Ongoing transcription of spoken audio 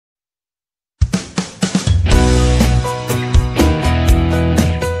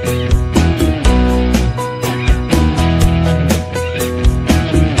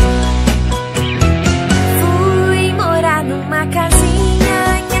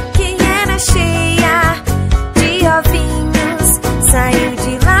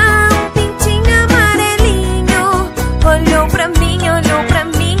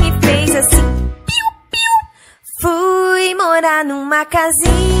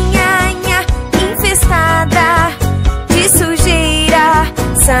casinha infestada de sujeira.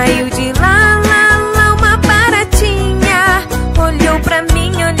 Saiu de lá, uma baratinha. Olhou pra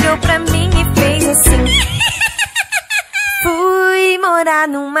mim e fez assim. Fui morar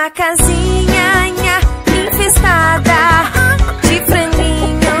numa casinha infestada de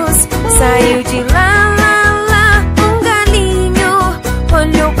franguinhos. Saiu de lá, um galinho.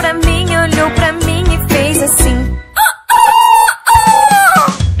 Olhou pra mim e fez assim.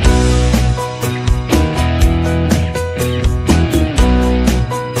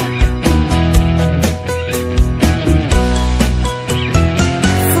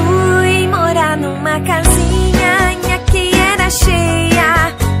 Fui morar numa casinha que era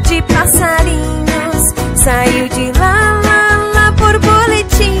cheia de passarinhos. Saiu de lá,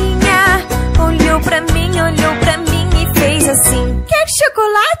 borboletinha. Olhou pra mim e fez assim. Quer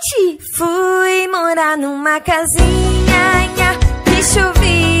chocolate? Fui morar numa casinha que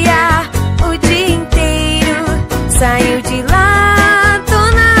chovia o dia inteiro. Saiu de lá,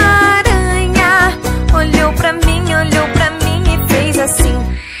 Dona Aranha. Olhou pra mim e fez assim.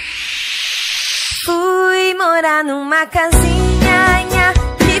 Fui morar numa casinha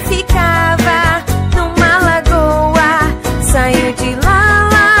que ficava numa lagoa. Saiu de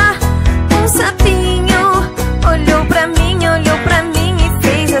lá, um sapinho. Olhou pra mim e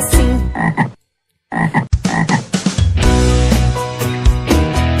fez assim.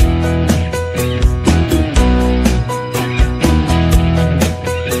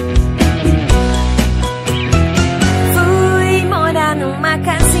 Fui morar numa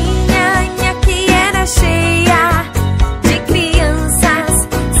casinha que era cheia de crianças.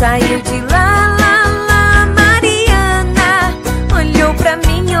 Saiu de lá, Mariana. Olhou pra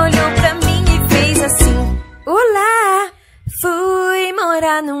mim e fez assim. Olá! Fui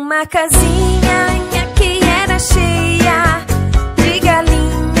morar numa casinha que era cheia de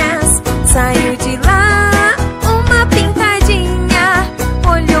galinhas. Saiu de lá, uma pintadinha.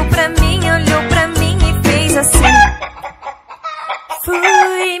 Olhou pra mim e fez assim.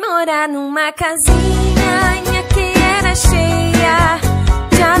 Fui morar numa casinha